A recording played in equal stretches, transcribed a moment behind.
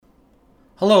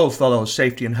Hello, fellow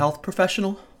safety and health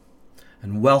professional,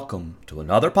 and welcome to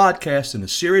another podcast in a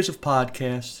series of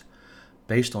podcasts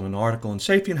based on an article in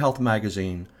Safety and Health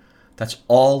magazine that's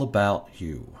all about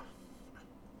you.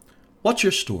 What's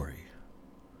your story?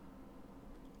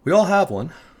 We all have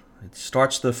one. It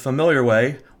starts the familiar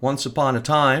way, once upon a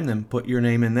time, then put your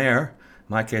name in there. In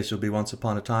my case, it would be once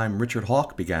upon a time Richard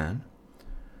Hawk began.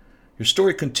 Your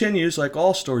story continues like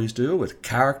all stories do, with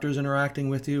characters interacting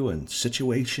with you and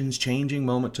situations changing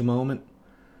moment to moment.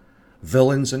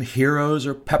 Villains and heroes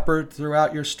are peppered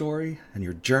throughout your story, and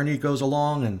your journey goes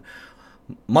along, and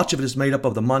much of it is made up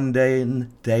of the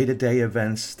mundane, day-to-day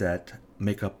events that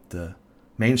make up the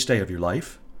mainstay of your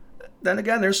life. Then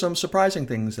again, there's some surprising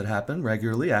things that happen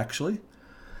regularly, actually.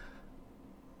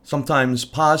 Sometimes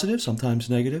positive, sometimes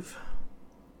negative.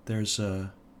 There's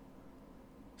a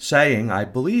saying, I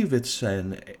believe it's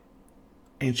an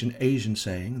ancient Asian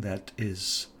saying that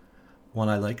is one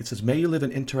I like. It says, "May you live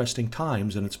in interesting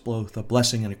times," and it's both a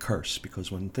blessing and a curse,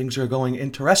 because when things are going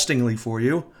interestingly for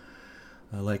you,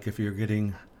 like if you're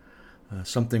getting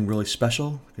something really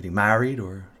special, getting married,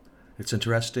 or it's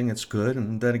interesting, it's good.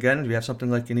 And then again, if you have something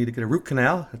like you need to get a root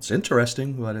canal, it's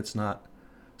interesting, but it's not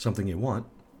something you want.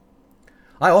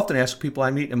 I often ask people I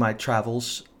meet in my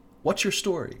travels, what's your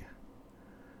story?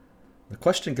 The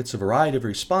question gets a variety of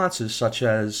responses, such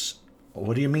as,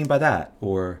 what do you mean by that?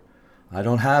 Or, I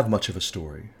don't have much of a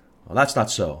story. Well, that's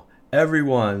not so.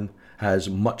 Everyone has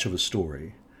much of a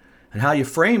story. And how you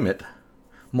frame it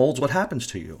molds what happens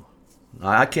to you.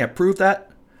 I can't prove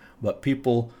that, but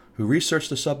people who research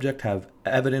the subject have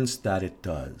evidence that it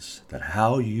does. That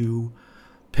how you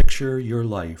picture your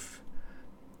life,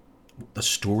 the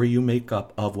story you make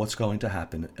up of what's going to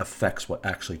happen, affects what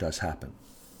actually does happen.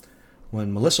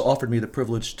 When Melissa offered me the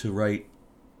privilege to write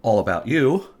all about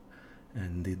you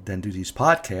and then do these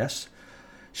podcasts,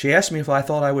 she asked me if I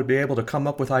thought I would be able to come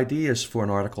up with ideas for an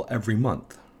article every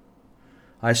month.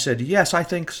 I said, yes, I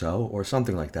think so, or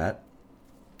something like that.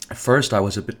 At first, I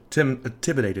was a bit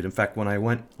intimidated. In fact, when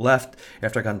I left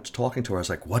after I got into talking to her, I was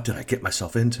like, what did I get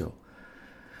myself into?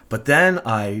 But then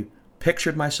I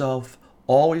pictured myself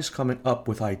always coming up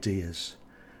with ideas.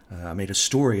 I made a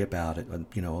story about it,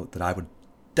 that I would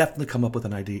definitely come up with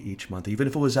an idea each month, even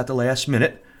if it was at the last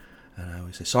minute. And I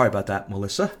always say, sorry about that,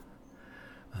 Melissa.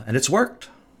 And it's worked.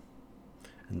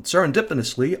 And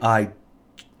serendipitously, I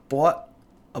bought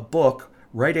a book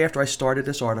right after I started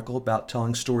this article about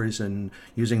telling stories and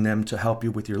using them to help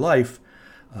you with your life.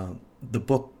 The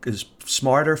book is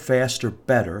Smarter, Faster,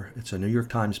 Better. It's a New York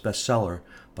Times bestseller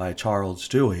by Charles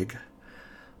Duhigg.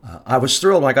 I was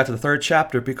thrilled when I got to the third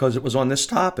chapter because it was on this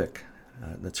topic.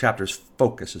 The chapter's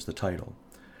Focus is the title.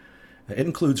 It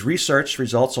includes research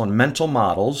results on mental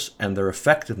models and their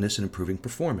effectiveness in improving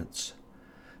performance.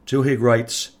 Duhigg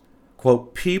writes,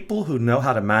 quote, "People who know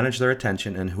how to manage their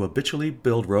attention and who habitually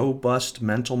build robust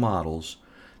mental models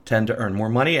tend to earn more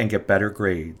money and get better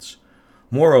grades.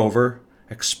 Moreover,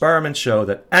 experiments show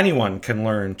that anyone can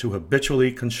learn to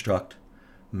habitually construct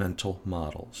mental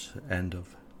models." End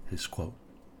of his quote.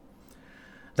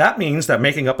 That means that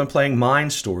making up and playing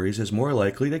mind stories is more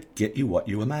likely to get you what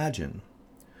you imagine.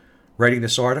 Writing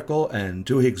this article and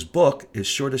Duhigg's book is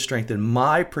sure to strengthen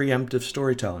my preemptive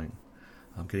storytelling.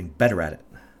 I'm getting better at it,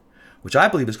 which I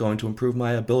believe is going to improve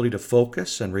my ability to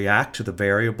focus and react to the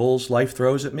variables life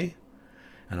throws at me,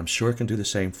 and I'm sure it can do the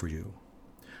same for you.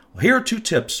 Well, here are 2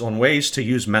 tips on ways to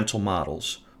use mental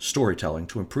models, storytelling,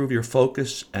 to improve your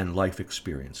focus and life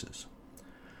experiences.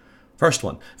 First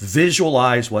one,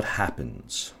 visualize what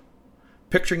happens.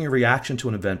 Picturing your reaction to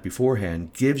an event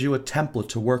beforehand gives you a template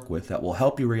to work with that will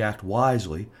help you react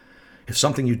wisely if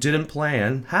something you didn't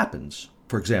plan happens.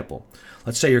 For example,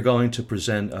 let's say you're going to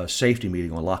present a safety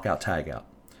meeting on lockout tagout.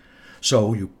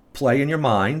 So you play in your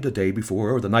mind the day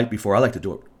before or the night before, I like to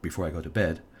do it before I go to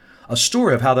bed, a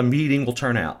story of how the meeting will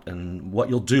turn out and what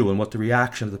you'll do and what the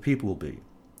reaction of the people will be,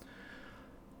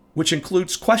 which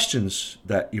includes questions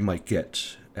that you might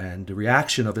get and the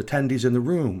reaction of attendees in the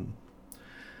room.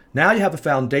 Now you have a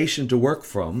foundation to work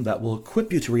from that will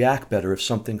equip you to react better if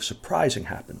something surprising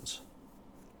happens.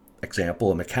 Example,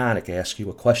 a mechanic asks you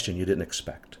a question you didn't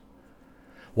expect.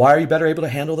 Why are you better able to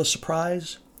handle the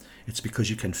surprise? It's because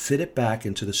you can fit it back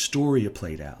into the story you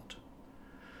played out.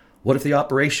 What if the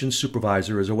operations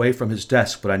supervisor is away from his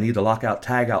desk, but I need the lockout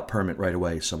tagout permit right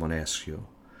away, someone asks you.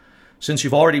 Since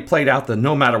you've already played out the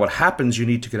no matter what happens, you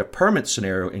need to get a permit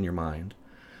scenario in your mind,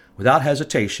 without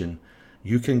hesitation,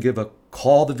 you can give a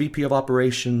call the VP of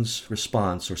Operations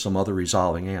response or some other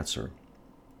resolving answer.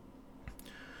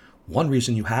 One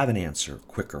reason you have an answer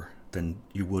quicker than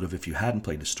you would have if you hadn't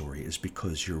played the story is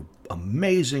because your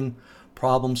amazing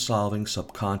problem-solving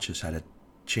subconscious had a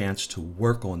chance to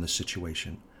work on the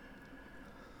situation.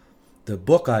 The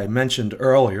book I mentioned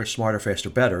earlier, Smarter, Faster,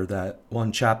 Better, that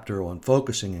one chapter on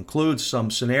focusing includes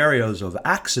some scenarios of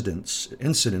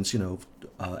incidents,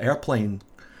 airplane,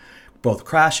 both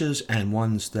crashes and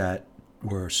ones that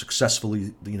were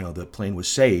successfully, the plane was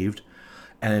saved.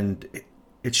 And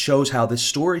it shows how this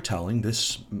storytelling,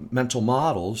 this mental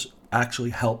models,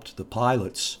 actually helped the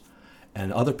pilots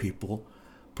and other people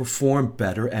perform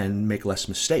better and make less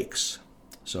mistakes.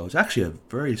 So it's actually a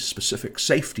very specific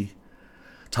safety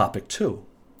topic too.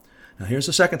 Now here's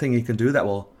the second thing you can do that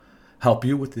will help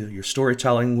you with your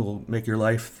storytelling, will make your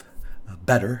life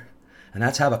better, and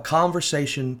that's have a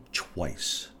conversation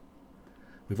twice.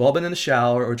 We've all been in the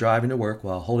shower or driving to work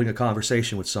while holding a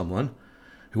conversation with someone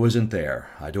who isn't there.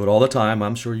 I do it all the time.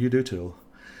 I'm sure you do too.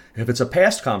 If it's a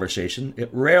past conversation, it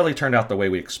rarely turned out the way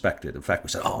we expected. In fact, we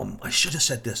said, oh, I should have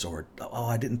said this, or oh,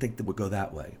 I didn't think that would go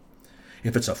that way.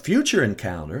 If it's a future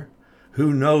encounter,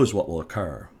 who knows what will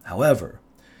occur? However,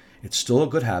 it's still a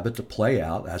good habit to play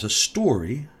out as a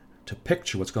story, to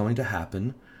picture what's going to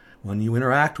happen when you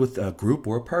interact with a group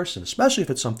or a person, especially if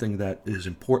it's something that is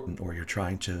important or you're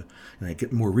trying to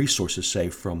get more resources, say,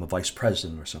 from a vice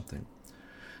president or something.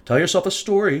 Tell yourself a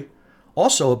story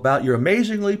also about your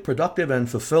amazingly productive and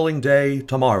fulfilling day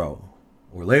tomorrow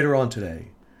or later on today,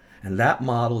 and that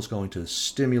model is going to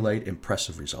stimulate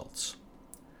impressive results.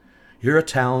 You're a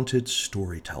talented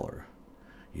storyteller.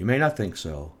 You may not think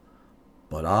so,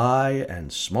 but I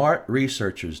and smart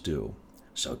researchers do.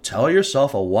 So tell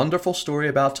yourself a wonderful story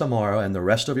about tomorrow and the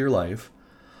rest of your life.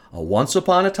 A once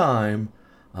upon a time,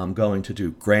 I'm going to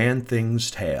do grand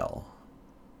things tale.